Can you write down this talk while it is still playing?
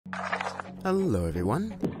Hello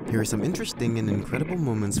everyone, here are some interesting and incredible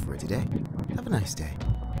moments for today. Have a nice day.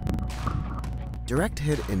 Direct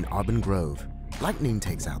hit in Auburn Grove. Lightning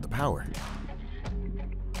takes out the power.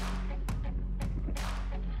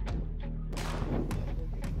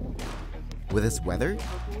 With this weather,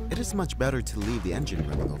 it is much better to leave the engine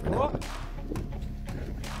running overnight.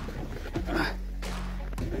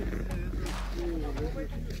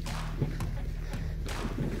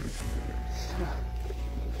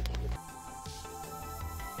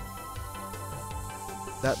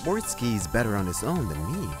 That board skis better on his own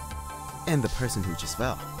than me, and the person who just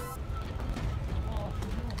fell.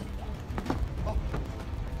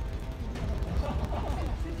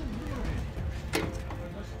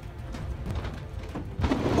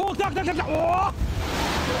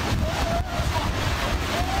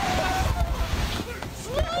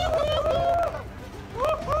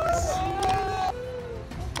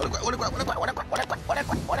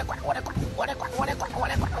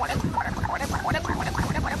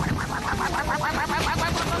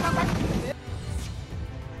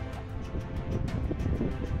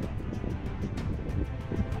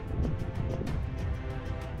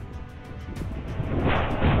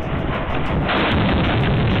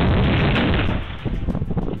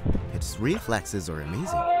 Its reflexes are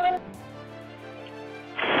amazing.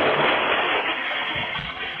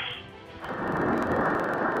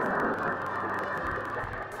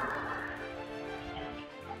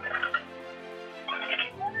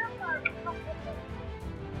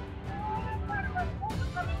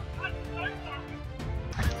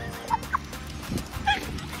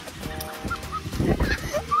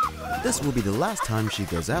 This will be the last time she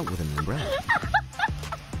goes out with an umbrella.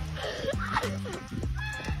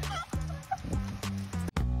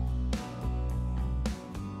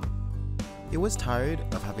 He was tired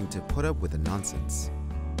of having to put up with the nonsense.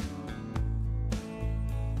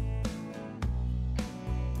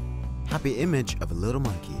 Happy image of little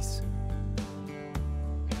monkeys.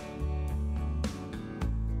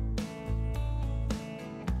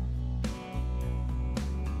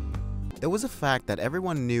 There was a fact that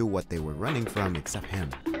everyone knew what they were running from except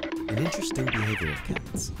him. An interesting behavior of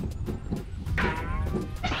cats.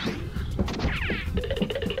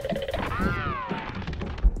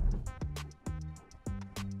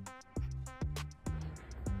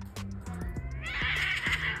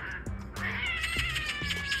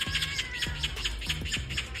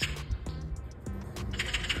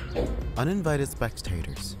 Uninvited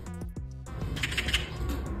spectators.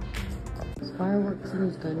 Fireworks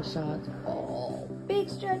and gunshots. Oh, big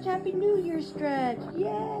stretch. Happy New Year stretch.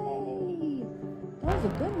 Yay! That was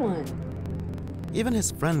a good one. Even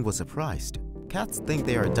his friend was surprised. Cats think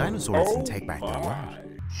they are dinosaurs and take back their word.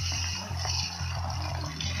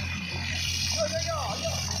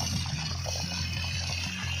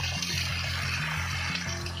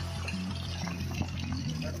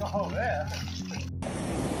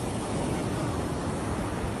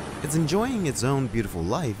 It's enjoying its own beautiful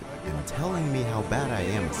life and telling me how bad I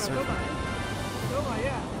am at surfing.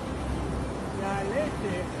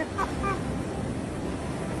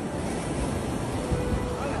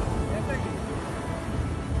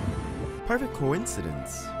 Perfect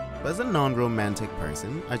coincidence. But as a non-romantic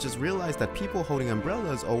person, I just realized that people holding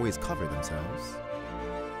umbrellas always cover themselves.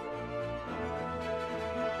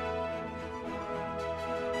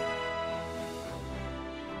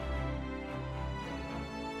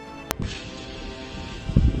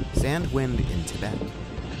 Sand wind in Tibet.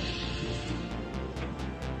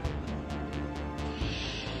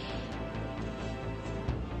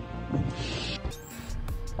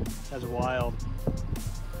 That's wild.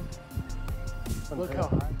 Look how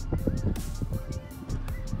high.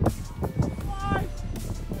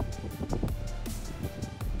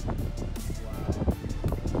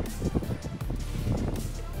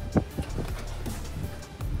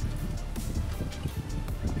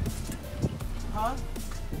 Huh?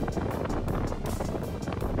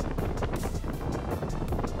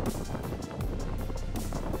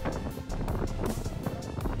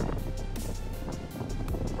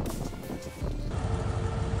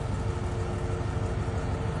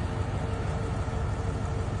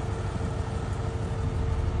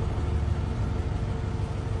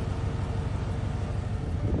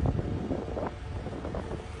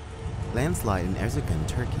 Landslide in Erzincan,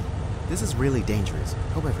 Turkey. This is really dangerous.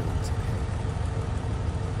 Hope everyone's okay.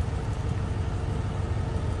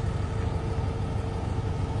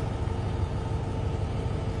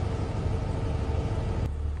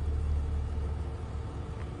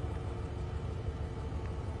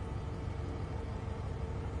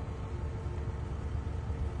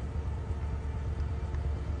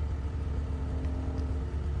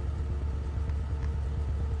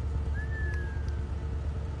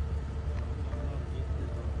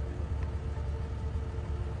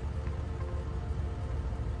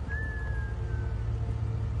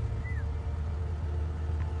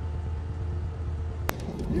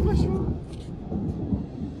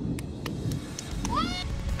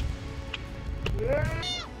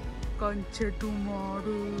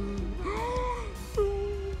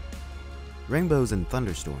 Rainbows and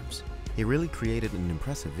thunderstorms. He really created an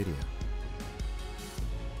impressive video.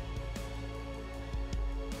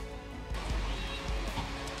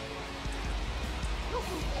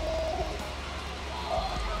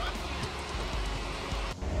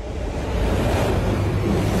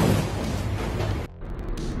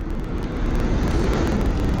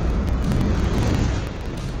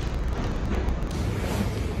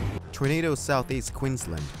 Tornado Southeast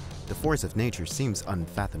Queensland. The force of nature seems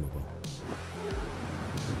unfathomable.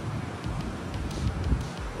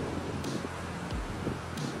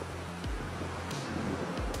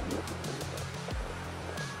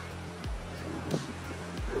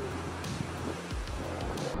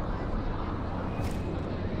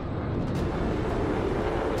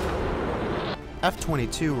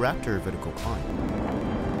 F-22 Raptor vertical climb.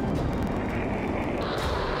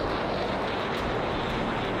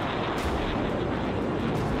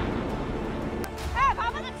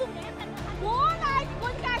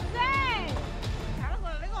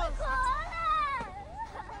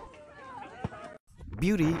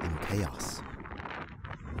 Beauty in chaos.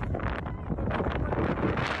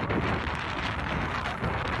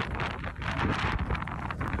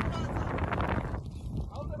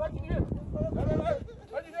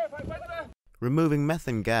 Removing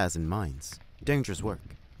methane gas in mines. Dangerous work.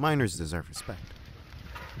 Miners deserve respect.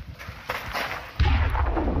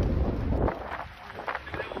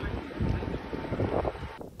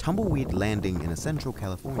 Tumbleweed landing in Central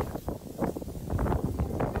California.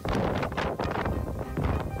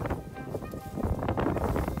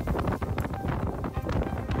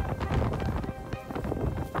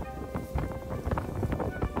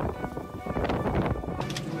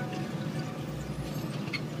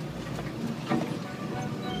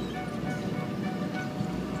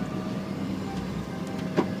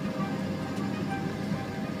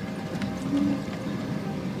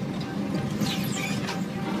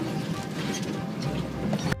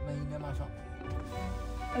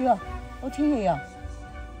哎呀，我天爷呀！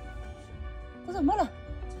这怎么了？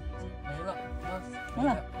没了，没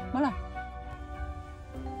了，没了。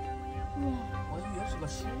哇！我以为是个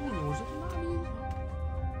修理，我说哪里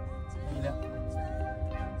没了。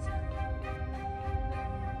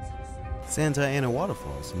Santa Ana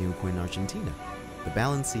Waterfalls, Neuquén, Argentina. The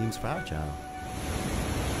balance seems fragile.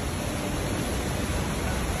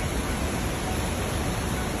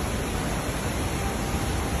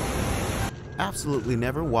 Absolutely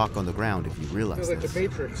never walk on the ground if you realize Feels like this. the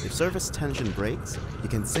Matrix. If surface tension breaks, you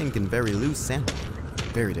can sink in very loose sand.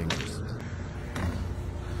 Very dangerous.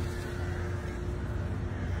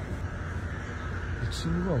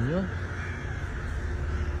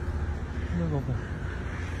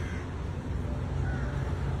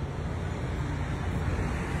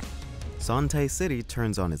 Sante City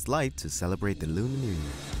turns on its light to celebrate the Lunar New Year.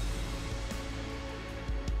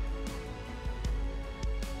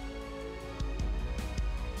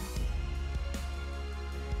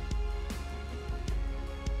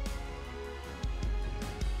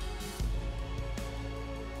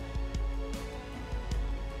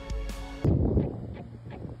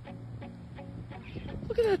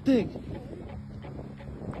 Look at that thing.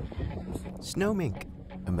 Snow mink,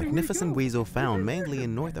 a magnificent weasel found mainly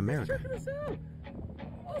in North America. Check this out.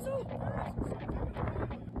 Also.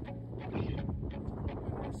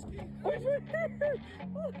 Oh, he's right here.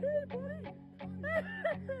 Oh, hey, buddy. Hey,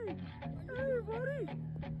 hey, buddy.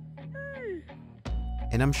 Hey.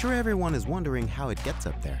 And I'm sure everyone is wondering how it gets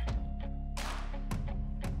up there.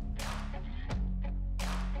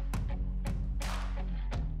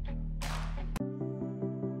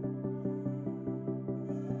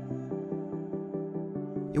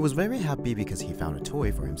 He was very happy because he found a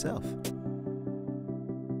toy for himself.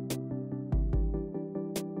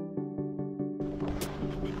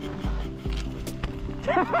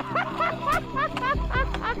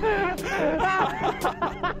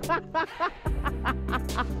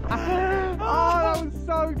 Oh, that was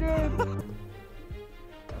so good.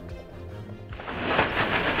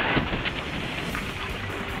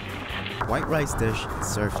 White rice dish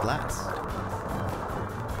served last.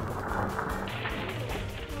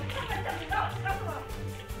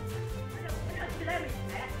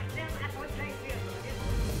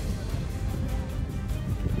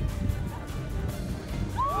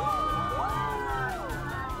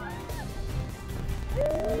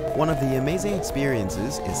 One of the amazing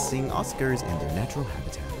experiences is seeing Oscars in their natural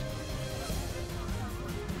habitat.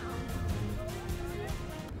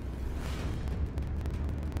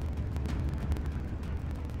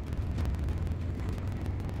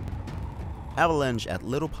 Avalanche at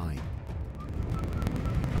Little Pine.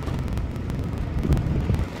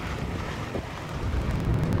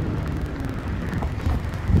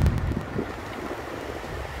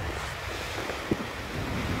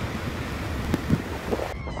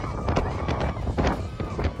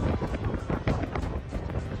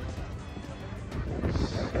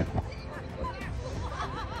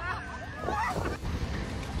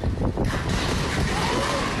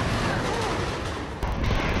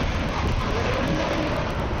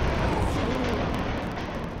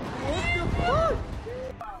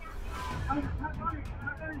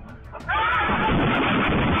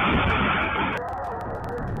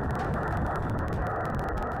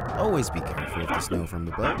 Always be careful of the snow from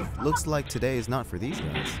above. Looks like today is not for these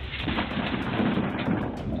guys.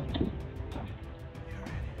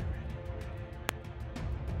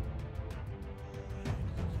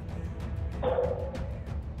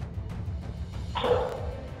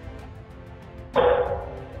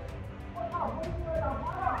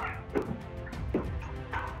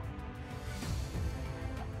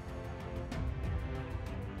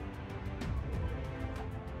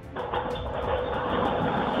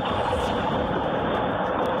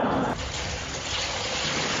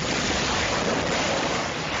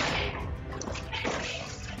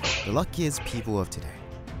 The luckiest people of today.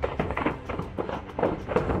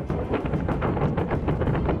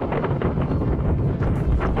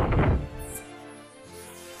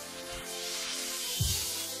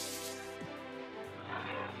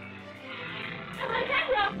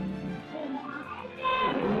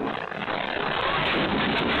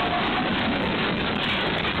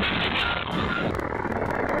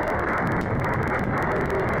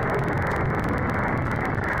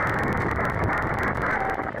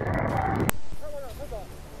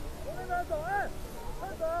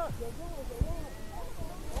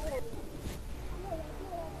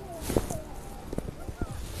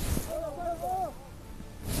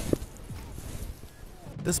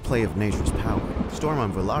 Display of nature's power. Storm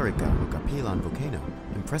on Velarica or Gapilan volcano.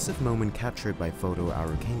 Impressive moment captured by photo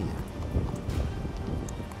Araucania.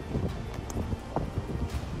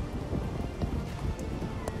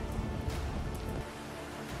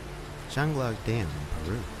 Shanglag Dam in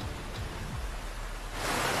Peru.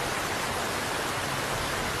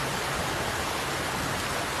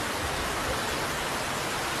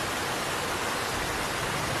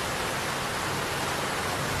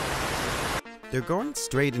 They're going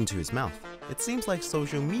straight into his mouth. It seems like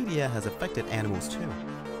social media has affected animals too.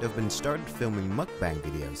 They've been started filming mukbang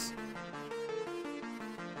videos.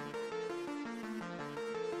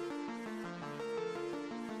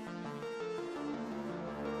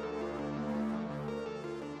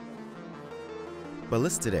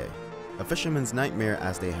 Ballistidae, a fisherman's nightmare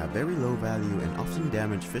as they have very low value and often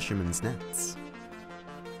damage fishermen's nets.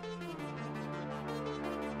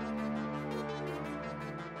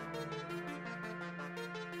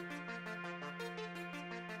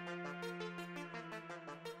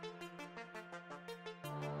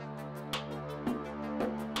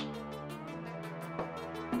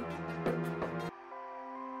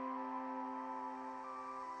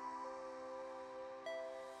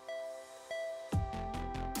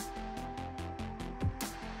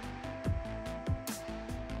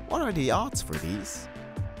 What are the odds for these?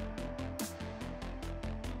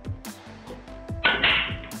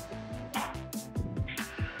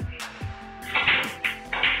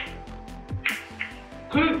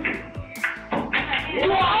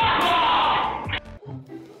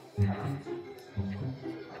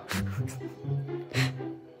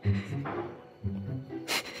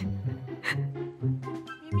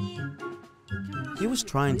 He was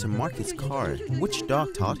trying to mark his car. Which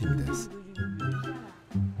dog taught him this?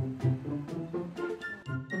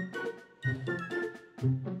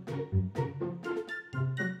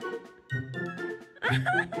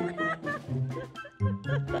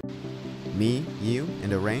 Me, you,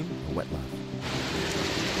 and the rain, a wet love.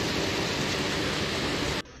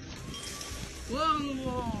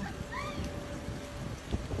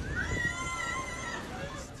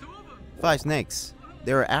 Five snakes.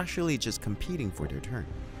 They are actually just competing for their turn.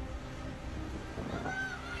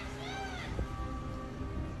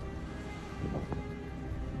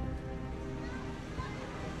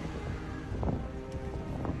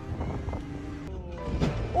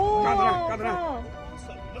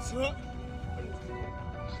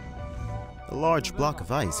 A large block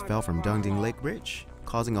of ice fell from Dongding Lake Ridge,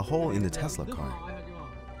 causing a hole in the Tesla car.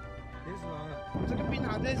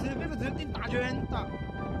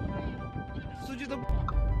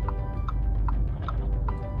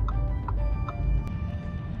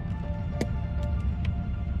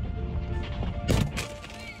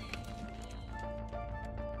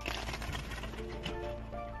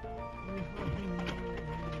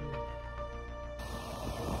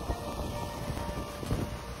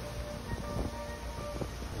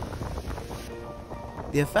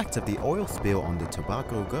 the effect of the oil spill on the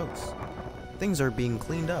tobacco goes. Things are being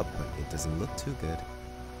cleaned up, but it doesn't look too good.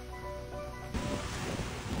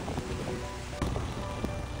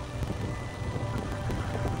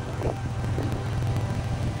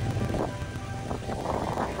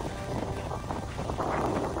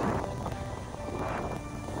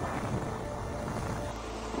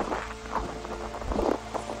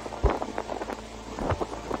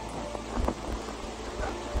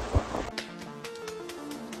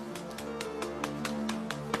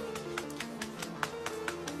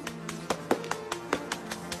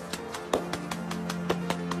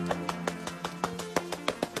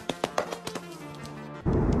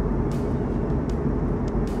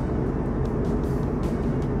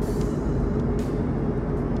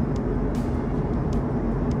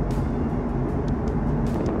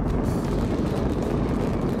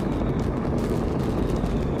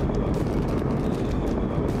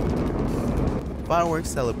 Fireworks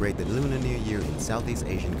celebrate the Lunar New Year in Southeast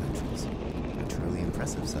Asian countries. A truly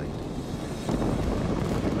impressive sight.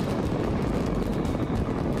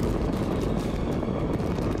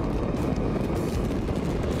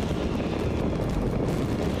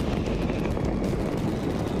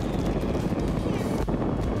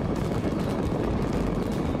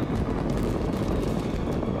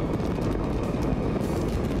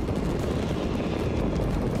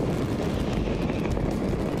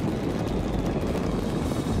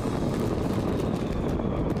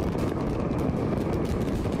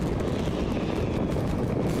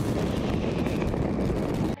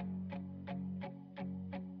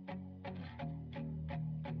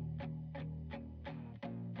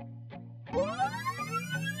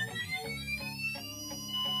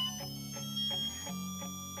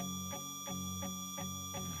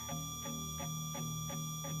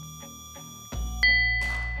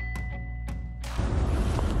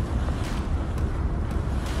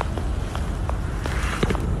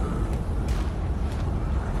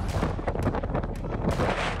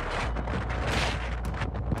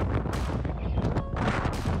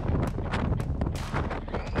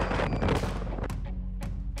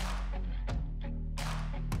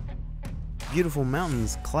 Beautiful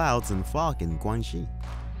mountains, clouds, and fog in Guangxi.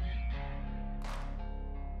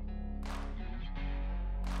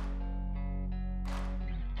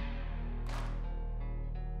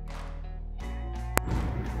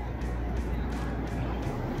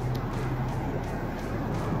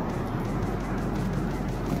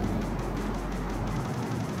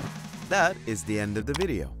 That is the end of the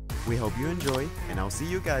video. We hope you enjoy, and I'll see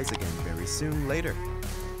you guys again very soon later.